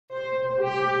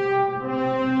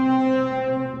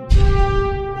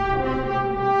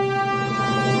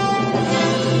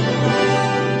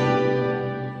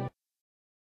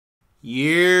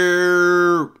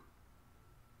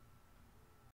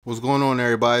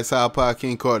everybody, it's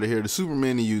iPodKingCarter here, the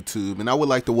Superman of YouTube, and I would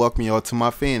like to welcome y'all to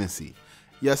my fantasy.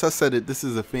 Yes, I said it, this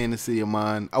is a fantasy of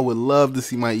mine. I would love to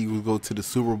see my Eagles go to the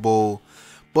Super Bowl,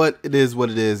 but it is what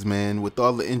it is, man. With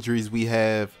all the injuries we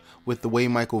have, with the way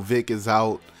Michael Vick is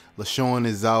out, LaShawn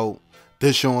is out,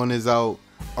 Deshaun is out,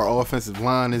 our offensive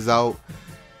line is out,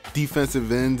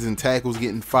 defensive ends and tackles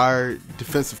getting fired,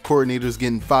 defensive coordinators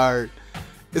getting fired.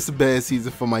 It's a bad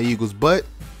season for my Eagles, but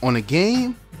on a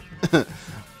game,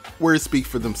 words speak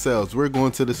for themselves. We're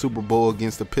going to the Super Bowl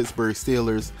against the Pittsburgh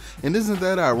Steelers, and isn't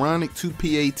that ironic? Two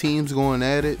PA teams going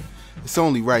at it. It's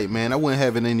only right, man. I wouldn't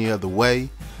have it any other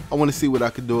way. I want to see what I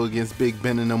could do against Big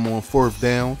Ben and them on fourth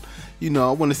down. You know,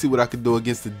 I want to see what I could do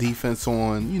against the defense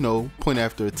on, you know, point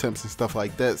after attempts and stuff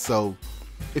like that. So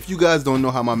if you guys don't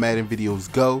know how my Madden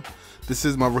videos go, this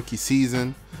is my rookie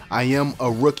season. I am a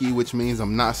rookie, which means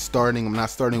I'm not starting. I'm not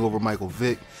starting over Michael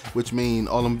Vick, which means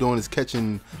all I'm doing is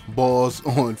catching balls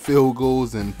on field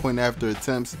goals and point after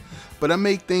attempts. But I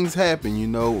make things happen, you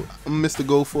know. I'm Mr.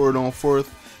 Go For It on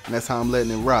fourth, and that's how I'm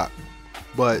letting it rock.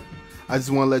 But I just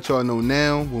want to let y'all know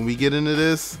now, when we get into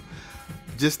this,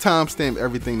 just timestamp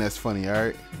everything that's funny, all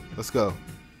right? Let's go.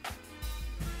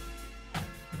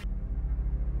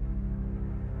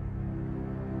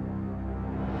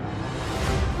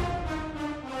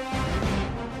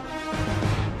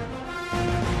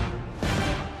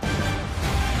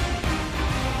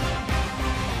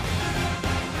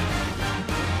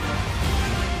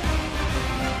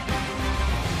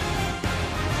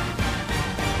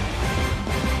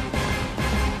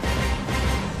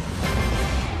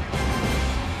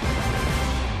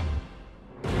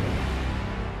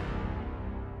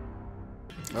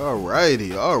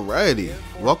 Alrighty.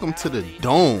 Welcome to the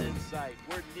Dome.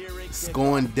 It's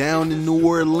going down in New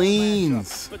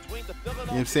Orleans. You know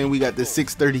what I'm saying? We got this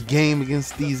 6:30 game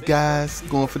against these guys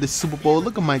going for the Super Bowl.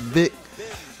 Look at Mike Vick. You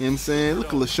know what I'm saying? Look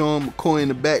at LaShawn McCoy in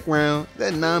the background.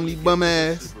 That Nomley bum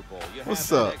ass.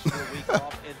 What's up?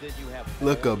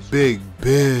 Look at Big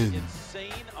Ben.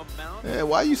 Man,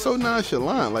 why you so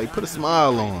nonchalant? Like, put a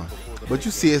smile on. But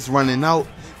you see us running out,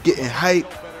 getting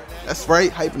hype. That's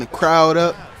right, hyping the crowd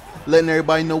up, letting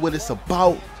everybody know what it's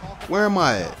about. Where am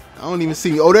I at? I don't even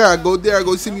see me. Oh, there I go. There I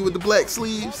go. See me with the black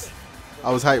sleeves?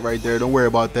 I was hyped right there. Don't worry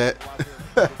about that.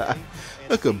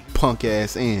 Look at punk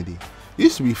ass Andy. You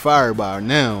should be fired by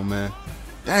now, man.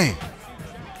 Dang.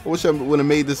 I wish I would have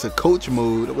made this a coach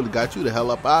mode. I would have got you the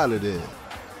hell up out of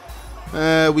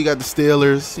there. We got the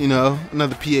Steelers, you know,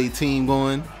 another PA team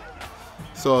going.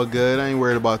 It's all good. I ain't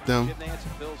worried about them.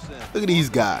 Look at these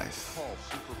guys.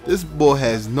 This boy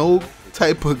has no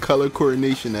type of color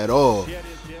coordination at all.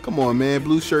 Come on, man.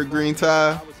 Blue shirt, green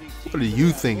tie. What are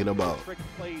you thinking about?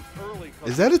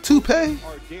 Is that a toupee?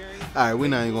 Alright, we're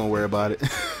not even going to worry about it.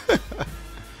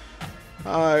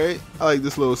 Alright. I like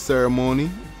this little ceremony.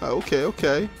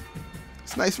 Okay.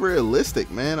 It's nice,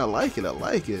 realistic, man. I like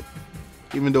it.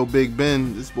 Even though Big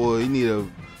Ben, this boy, he need a...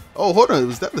 Oh, hold on.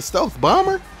 Was that the stealth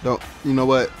bomber? Don't. You know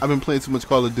what? I've been playing too much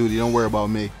Call of Duty. Don't worry about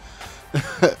me.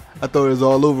 I thought it was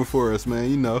all over for us, man,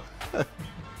 you know.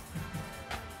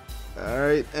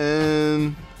 Alright,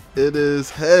 and it is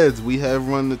heads. We have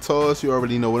run the toss. You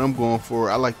already know what I'm going for.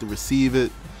 I like to receive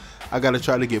it. I got to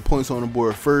try to get points on the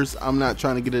board first. I'm not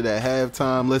trying to get it at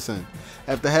halftime. Listen,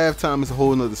 after halftime, it's a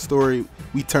whole nother story.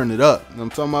 We turn it up. You know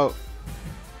what I'm talking about?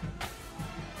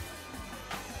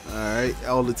 Alright,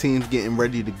 all the teams getting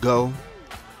ready to go.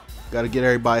 Got to get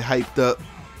everybody hyped up.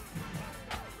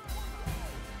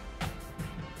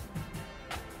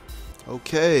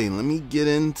 Okay, let me get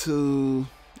into,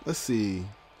 let's see,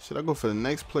 should I go for the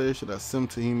next player? Should I sim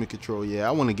to human control? Yeah,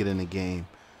 I want to get in the game.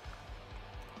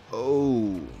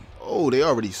 Oh, they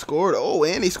already scored. Oh,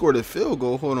 and they scored a field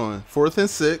goal. Hold on. 4th and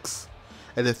 6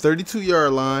 at the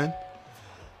 32-yard line.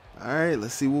 All right,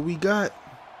 let's see what we got.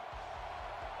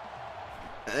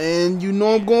 And you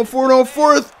know I'm going for it on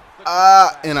 4th.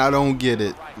 And I don't get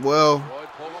it. Well,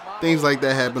 things like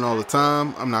that happen all the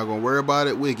time. I'm not going to worry about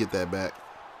it. We'll get that back.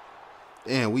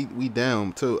 And we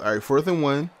down too. All right, 4th and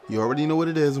 1. You already know what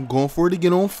it is. I'm going for it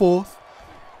again on 4th.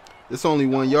 It's only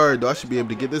 1 yard though. I should be able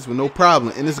to get this with no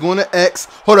problem. And it's going to X.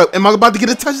 Hold up. Am I about to get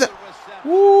a touchdown?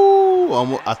 Woo!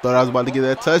 I thought I was about to get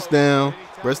that touchdown.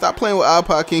 Bro, stop playing with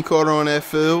iPodKingCarter on that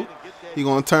field. He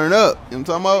gonna turn up. You know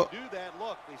what I'm talking about?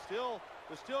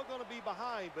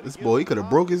 This boy, he could have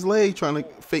broke his leg trying to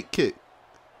fake kick.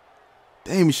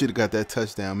 Damn, he should have got that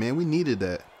touchdown, man. We needed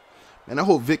that. And I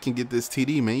hope Vic can get this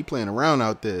TD, man. He playing around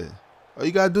out there. All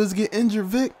you got to do is get injured,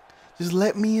 Vic. Just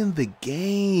let me in the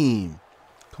game.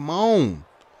 Come on.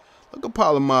 Look at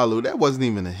Palomalu. That wasn't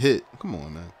even a hit. Come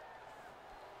on, man.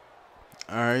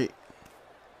 All right.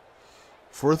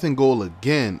 4th and goal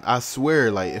again. I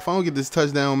swear, like, if I don't get this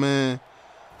touchdown, man.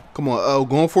 Come on. Oh,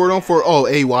 going for it on 4th. Oh,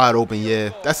 A wide open.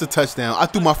 Yeah, that's a touchdown. I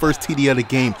threw my first TD of the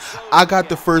game. I got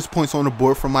the first points on the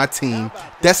board for my team.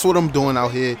 That's what I'm doing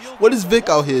out here. What is Vic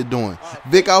out here doing?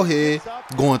 Vic out here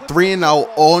going 3 and out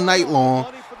all night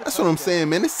long. That's what I'm saying,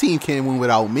 man. This team can't win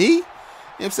without me. You know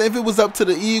what I'm saying? If it was up to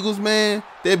the Eagles, man,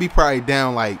 they'd be probably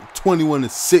down like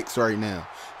 21-6 right now. You know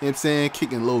what I'm saying?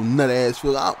 Kicking a little nut-ass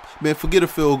field out. Man, forget a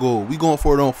field goal. We going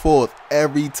for it on 4th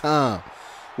every time.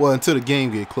 Well, until the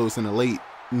game get close in the late,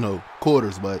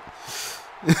 quarters, but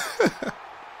all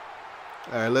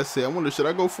right, let's see. I wonder, should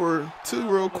I go for 2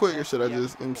 real quick, or should I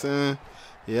just, you know what I'm saying?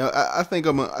 Yeah, I think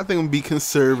I'm gonna be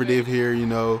conservative here,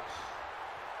 All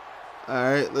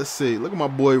right, let's see. Look at my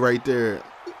boy right there,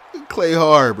 Clay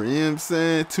Harbor. You know what I'm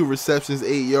saying? 2 receptions,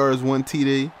 8 yards, 1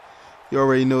 TD. You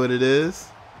already know what it is.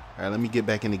 All right, let me get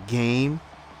back in the game.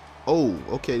 Oh,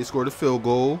 okay, they scored a field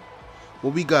goal.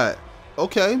 What we got?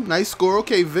 Okay, nice score.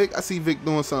 Okay, Vic. I see Vic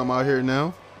doing something out here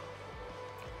now.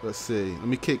 Let's see. Let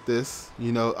me kick this.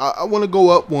 I want to go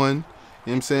up 1. You know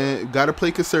what I'm saying? Got to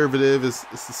play conservative. It's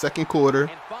the 2nd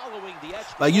quarter.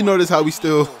 Like, you notice how we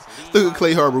still, look at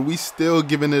Clay Harbor. We still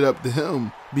giving it up to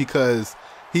him because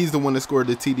he's the one that scored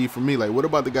the TD for me. Like, what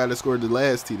about the guy that scored the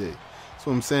last TD? That's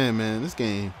what I'm saying, man. This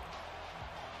game.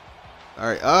 All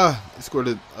right. He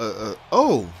scored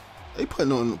oh. They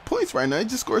putting on points right now. They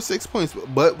just scored 6 points,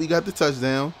 but we got the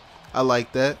touchdown. I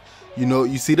like that.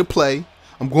 You see the play.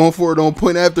 I'm going for it on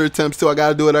point after attempts too. I got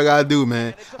to do what I got to do,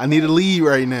 man. I need a lead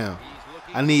right now.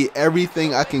 I need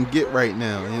everything I can get right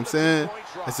now. You know what I'm saying?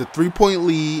 It's a 3-point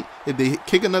lead. If they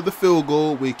kick another field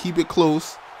goal, we keep it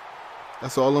close.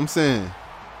 That's all I'm saying.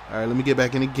 All right, let me get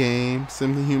back in the game.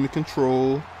 Simply human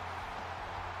control.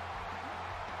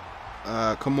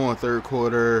 Come on, 3rd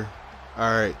quarter.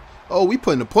 All right. Oh, we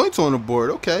putting the points on the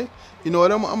board. Okay. You know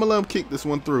what? I'm going to let them kick this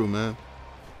one through, man.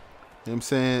 You know what I'm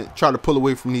saying? Try to pull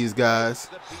away from these guys.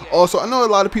 Also, I know a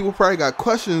lot of people probably got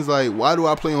questions like, why do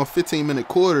I play on 15-minute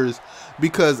quarters?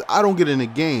 Because I don't get in the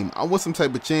game. I want some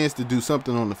type of chance to do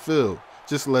something on the field.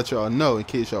 Just to let y'all know in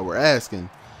case y'all were asking. You know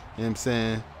what I'm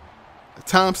saying?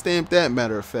 Timestamp that,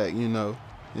 matter of fact, You know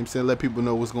what I'm saying? Let people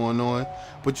know what's going on.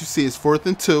 But you see it's 4th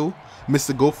and 2.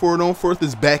 Mr. Go For It on 4th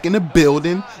is back in the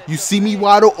building. You see me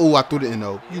wide open. Oh, I threw the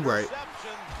NO. You right.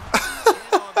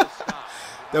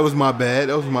 That was my bad.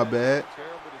 That was my bad.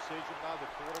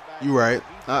 You right.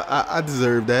 I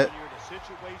deserve that.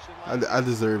 I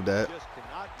deserve that.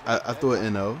 I threw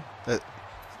an NO. That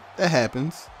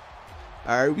happens.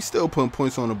 All right, we still putting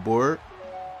points on the board.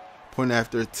 Point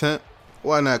after attempt.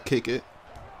 Why not kick it?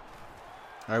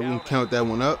 All right, we can count that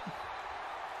one up.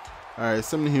 All right,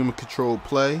 some of the human control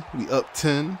play. We up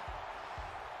 10.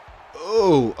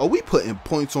 Oh, are we putting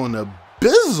points on the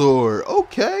Bizzard?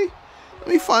 Okay. Let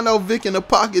me find out Vic in the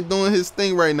pocket doing his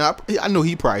thing right now. I know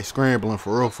he probably scrambling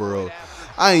for real.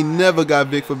 I ain't never got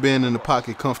Vic for being in the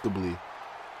pocket comfortably.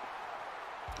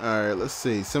 All right, let's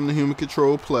see. Some of the human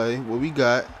control play. What we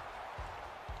got?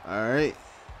 All right.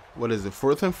 What is it?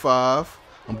 4th and 5.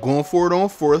 I'm going for it on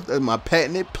 4th. That's my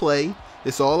patented play.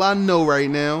 It's all I know right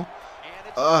now.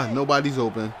 Nobody's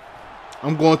open.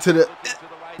 I'm going to the...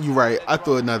 You right. I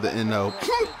threw another NO.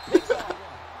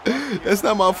 That's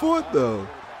not my fault, though.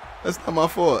 That's not my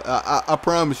fault. I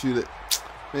promise you that.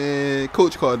 Man,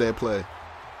 coach called that play.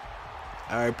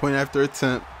 All right, point after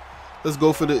attempt. Let's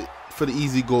go for the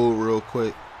easy goal real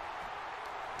quick.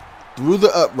 Through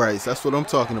the uprights. That's what I'm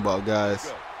talking about,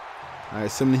 guys. All right,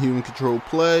 some of the human control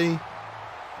play.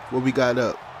 What we got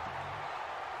up?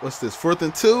 What's this? 4th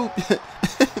and 2?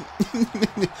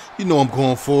 You know I'm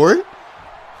going for it.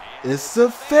 It's a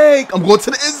fake. I'm going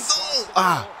to the end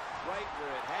zone.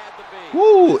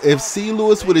 Woo. If C.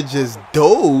 Lewis would have just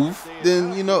dove,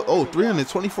 then,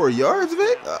 324 yards,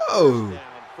 Vic? Oh.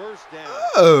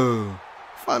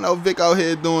 Find out Vic out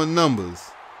here doing numbers.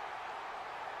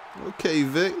 Okay,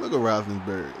 Vic. Look at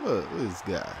Roethlisberger. Look at this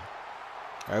guy.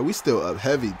 All right, we still up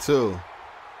heavy, too.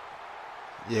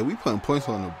 Yeah, we putting points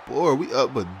on the board. We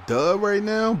up a dub right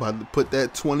now. About to put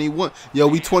that 21. Yo,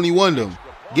 we 21 them.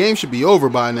 Game should be over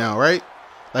by now, right?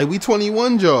 Like, we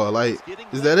 21 y'all. Like,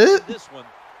 is that it?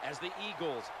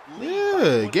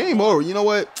 Yeah, game over. You know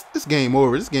what? This game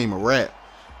over. This game a wrap.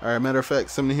 All right, matter of fact,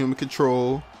 some of the human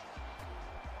control.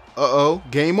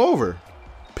 Game over.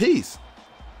 Peace.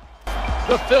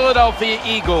 The Philadelphia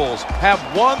Eagles have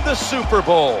won the Super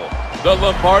Bowl. The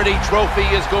Lombardi Trophy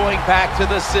is going back to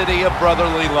the city of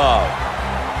brotherly love.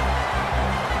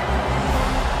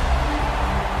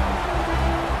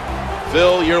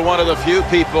 Phil, you're one of the few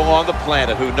people on the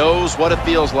planet who knows what it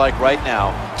feels like right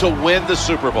now to win the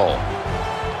Super Bowl.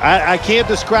 I can't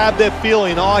describe that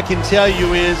feeling. All I can tell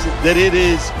you is that it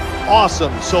is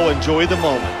awesome, so enjoy the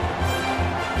moment.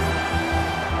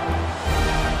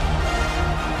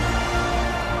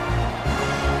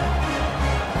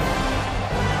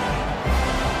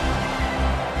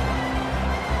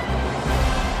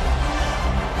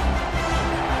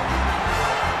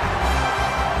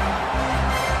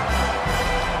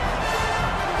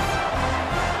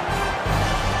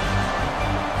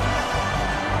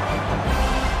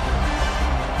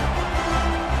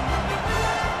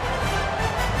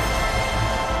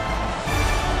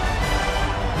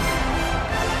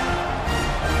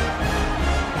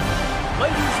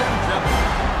 Ladies and gentlemen,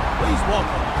 please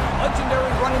welcome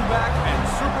legendary running back and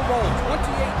Super Bowl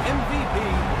XXVIII MVP,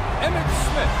 Emmitt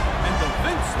Smith, and the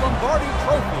Vince Lombardi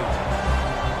Trophy.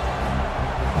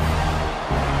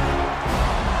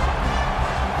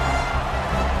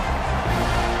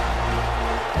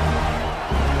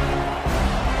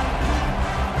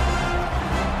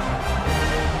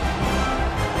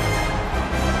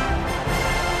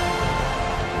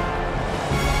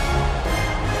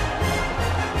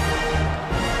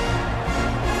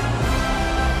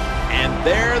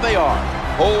 There they are,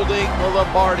 holding the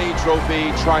Lombardi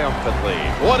Trophy triumphantly.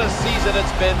 What a season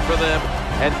it's been for them,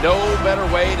 and no better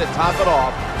way to top it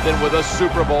off than with a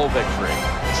Super Bowl victory.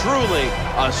 Truly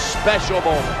a special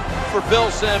moment. For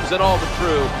Phil Simms and all the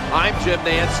crew, I'm Jim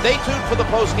Nance. Stay tuned for the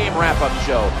post-game wrap-up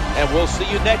show, and we'll see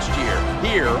you next year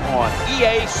here on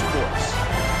EA Sports.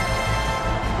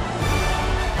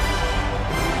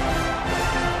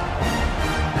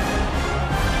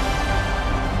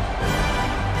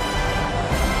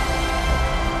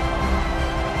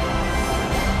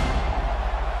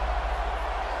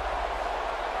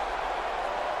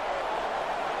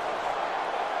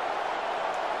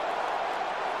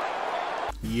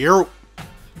 Yep.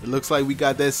 It looks like we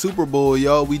got that Super Bowl,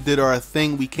 y'all. We did our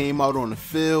thing. We came out on the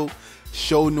field,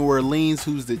 showed New Orleans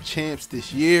who's the champs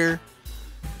this year.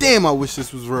 Damn, I wish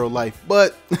this was real life,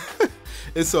 but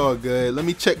it's all good. Let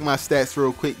me check my stats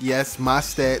real quick. Yes, my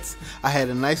stats. I had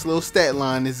a nice little stat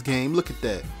line this game. Look at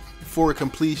that. 4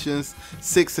 completions,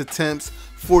 6 attempts,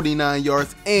 49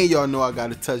 yards, and y'all know I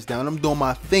got a touchdown. I'm doing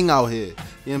my thing out here. You know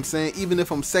what I'm saying? Even if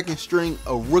I'm second string,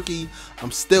 a rookie, I'm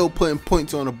still putting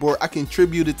points on the board. I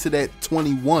contributed to that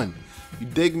 21. You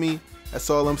dig me? That's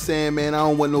all I'm saying, man. I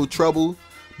don't want no trouble.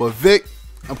 But Vic,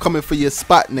 I'm coming for your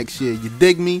spot next year. You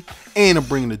dig me? And I'm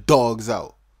bringing the dogs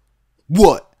out.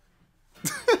 What?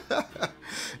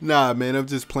 Nah, man, I'm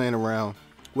just playing around.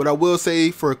 What I will say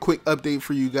for a quick update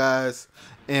for you guys,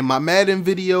 in my Madden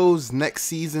videos next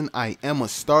season, I am a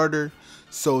starter.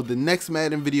 So the next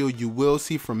Madden video you will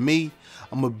see from me,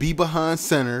 I'm going to be behind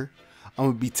center. I'm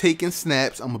going to be taking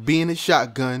snaps. I'm going to be in the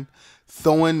shotgun,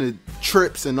 throwing the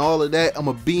trips and all of that. I'm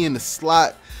going to be in the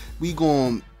slot. We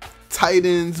going tight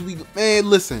ends. Man,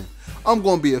 listen, I'm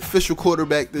going to be official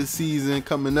quarterback this season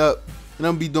coming up. And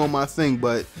I'm going to be doing my thing.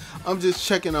 But I'm just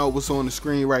checking out what's on the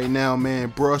screen right now,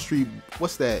 man. Broad Street,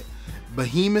 what's that?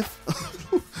 Behemoth?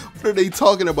 What are they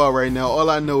talking about right now? All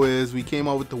I know is we came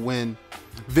out with the win.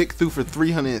 Vic threw for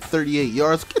 338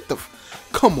 yards.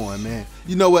 Come on, man.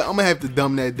 You know what? I'm going to have to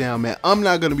dumb that down, man. I'm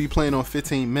not going to be playing on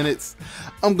 15 minutes.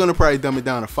 I'm going to probably dumb it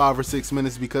down to 5 or 6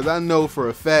 minutes because I know for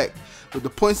a fact with the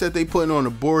points that they putting on the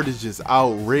board is just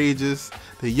outrageous.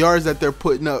 The yards that they're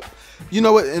putting up. You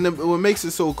know what? And what makes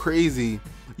it so crazy,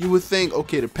 you would think,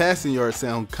 okay, the passing yards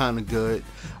sound kind of good,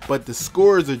 but the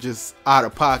scores are just out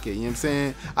of pocket. You know what I'm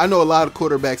saying? I know a lot of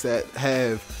quarterbacks that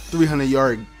have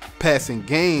 300-yard passing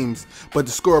games, but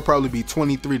the score will probably be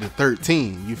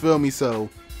 23-13. You feel me? So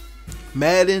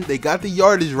Madden, they got the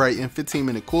yardage right in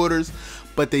 15-minute quarters,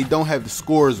 but they don't have the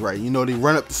scores right. You know, they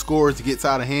run up the scores, it gets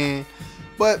out of hand.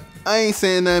 But I ain't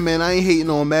saying that, man. I ain't hating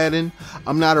on Madden.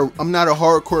 I'm not a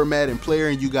hardcore Madden player,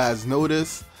 and you guys know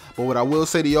this. But what I will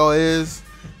say to y'all is,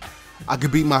 I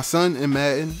could beat my son in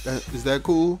Madden. Is that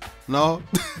cool? No?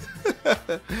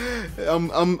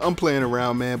 I'm playing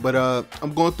around, man. But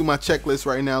I'm going through my checklist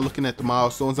right now, looking at the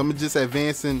milestones. I'm just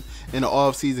advancing in the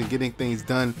off season, getting things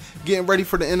done, getting ready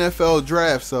for the NFL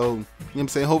draft. So, you know what I'm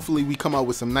saying? Hopefully we come out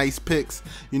with some nice picks.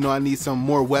 You know, I need some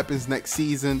more weapons next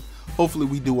season. Hopefully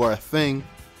we do our thing.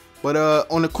 But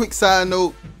on a quick side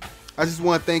note, I just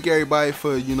want to thank everybody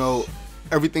for, you know,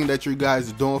 everything that you guys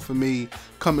are doing for me,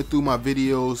 coming through my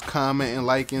videos, commenting,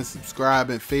 liking,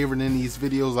 subscribing, favoriting these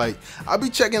videos. Like, I'll be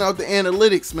checking out the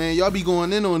analytics, man. Y'all be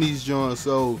going in on these joints,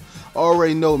 so I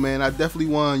already know, man. I definitely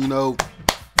want, you know,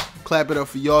 clap it up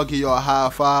for y'all, give y'all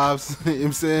high fives. You know what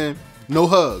I'm saying? No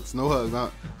hugs, no hugs. I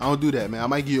don't do that, man. I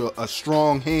might give you a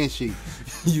strong handshake.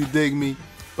 You dig me?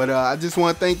 But I just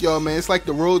want to thank y'all, man. It's like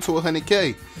the road to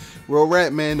 100K. Real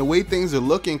rap, man, the way things are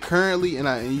looking currently, and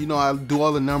I do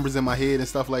all the numbers in my head and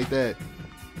stuff like that.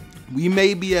 We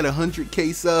may be at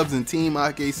 100K subs in Team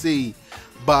IKC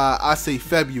by, I say,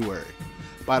 February.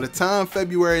 By the time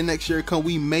February next year come,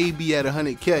 we may be at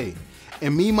 100K.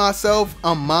 And me, myself,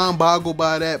 I'm mind-boggled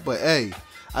by that. But, hey,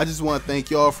 I just want to thank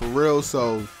y'all for real.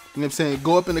 So, you know what I'm saying?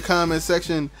 Go up in the comment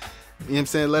section. You know what I'm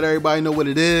saying? Let everybody know what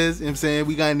it is. You know what I'm saying?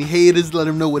 We got any haters, let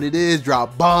them know what it is.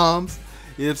 Drop bombs.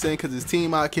 You know what I'm saying? Because it's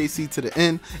Team IKC to the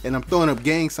end. And I'm throwing up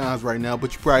gang signs right now,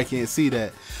 but you probably can't see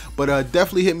that. But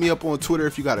definitely hit me up on Twitter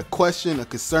if you got a question, a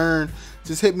concern.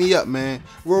 Just hit me up, man.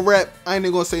 Real rap, I ain't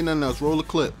even going to say nothing else. Roll a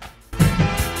clip.